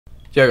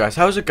Yo guys,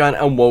 how's it going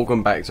and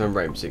welcome back to a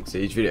Rainbow Six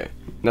Siege video.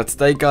 Now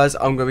today guys,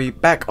 I'm going to be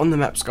back on the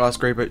map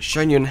Skyscraper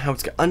showing you on how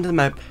to get under the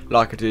map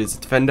like I did as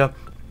a defender.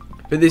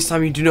 But this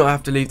time you do not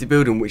have to leave the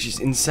building, which is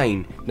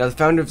insane. Now the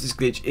founder of this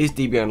glitch is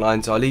DBL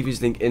Online, so I'll leave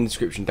his link in the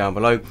description down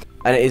below.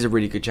 And it is a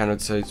really good channel,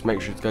 so make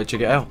sure to go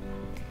check it out.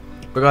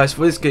 But guys,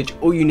 for this glitch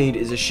all you need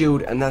is a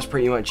shield, and that's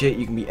pretty much it.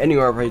 You can be any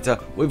operator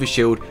with a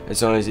shield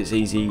as long as it's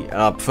easy, and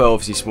I prefer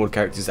obviously smaller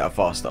characters that are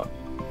faster.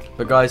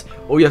 But guys,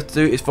 all you have to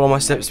do is follow my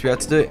steps to be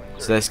able to do it,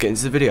 so let's get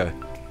into the video.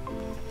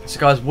 So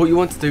guys, what you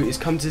want to do is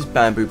come to this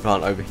bamboo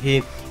plant over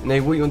here, and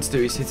then what you want to do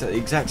is hit at the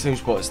exact same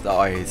spots that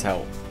I hit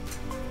out.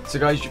 So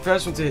guys, you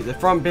first want to hit the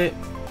front bit,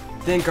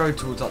 then go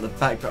towards like the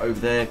back bit over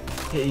there,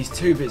 hit these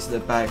two bits at the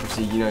back,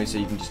 obviously, you know, so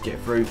you can just get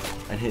through,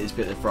 and hit this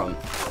bit at the front.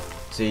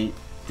 See,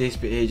 this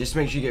bit here, just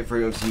make sure you get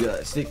through, obviously you got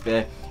that stick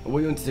there, and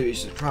what you want to do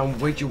is just try and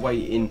wedge your way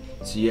in,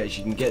 so you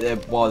actually can get there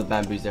while the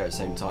bamboo's there at the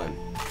same time.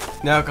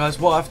 Now guys,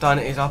 what I've done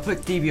is I've put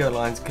DBL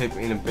Online's clip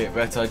in a bit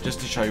better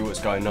just to show you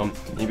what's going on,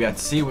 and you'll be able to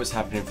see what's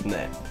happening from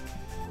there.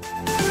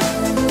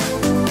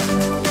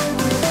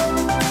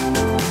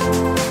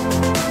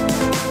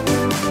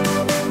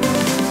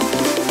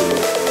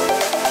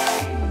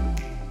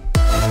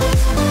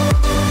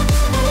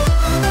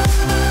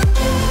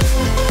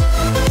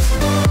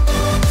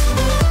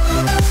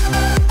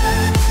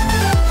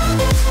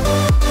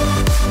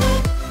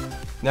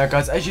 Now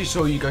guys, as you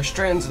saw, you go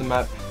straight into the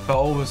map, but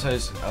also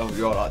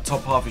your like,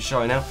 top half is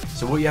showing now.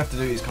 So what you have to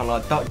do is kind of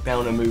like duck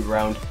down and move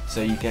around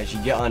so you can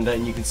actually get under,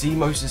 and you can see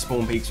most of the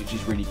spawn peaks, which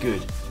is really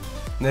good.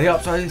 Now the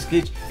upside of this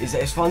glitch is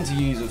that it's fun to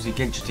use, obviously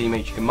against your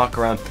teammates, you can muck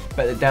around,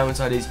 but the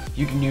downside is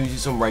you can use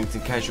this on ranked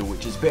and casual,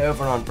 which is a bit of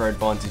an unfair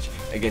advantage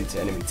against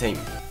the enemy team.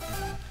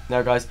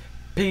 Now guys,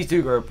 please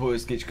do go report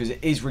this glitch because it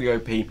is really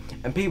OP,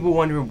 and people are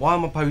wondering why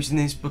am I posting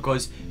this,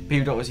 because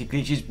people don't want to see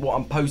glitches. What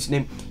I'm posting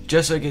in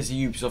just so it gets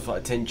the Ubisoft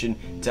like, attention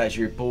to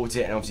actually report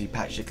it and obviously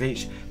patch the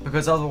glitch,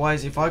 because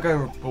otherwise if I go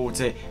and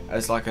report it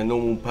as like a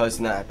normal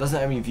person that doesn't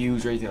have any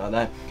views or anything like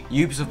that,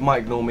 Ubisoft might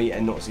ignore me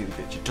and not see the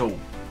glitch at all.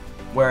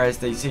 Whereas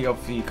they see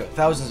obviously you've got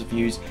thousands of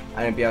views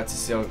and they'll be able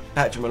to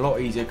patch them a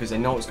lot easier because they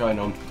know what's going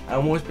on, and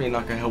I'm always being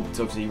like a help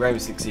to obviously Rainbow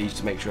Six Siege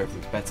to make sure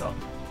everything's better.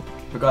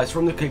 But guys,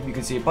 from the clip you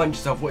can see a bunch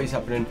of stuff, what is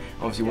happening,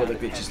 obviously what the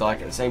glitch is like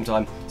at the same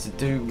time, so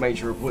do make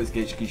sure to report this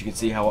glitch because you can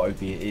see how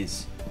OP it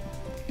is.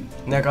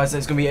 Now guys,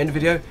 that's going to be the end of the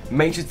video.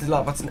 Make sure to hit the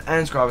like button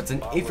and subscribe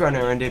button if you're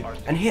around here,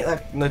 and hit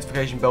that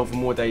notification bell for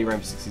more daily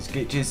Rainbow Six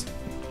Siege glitches.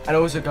 And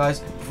also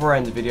guys, before I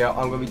end the video,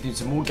 I'm going to be doing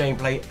some more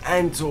gameplay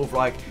and sort of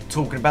like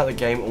talking about the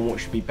game and what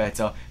should be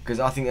better, because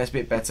I think that's a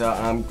bit better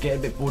and I'm getting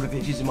a bit bored of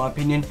glitches in my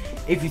opinion.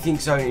 If you think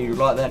so and you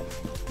like that,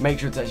 make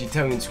sure to actually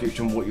tell me in the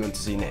description what you want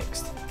to see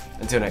next.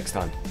 Until next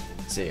time,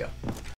 see ya.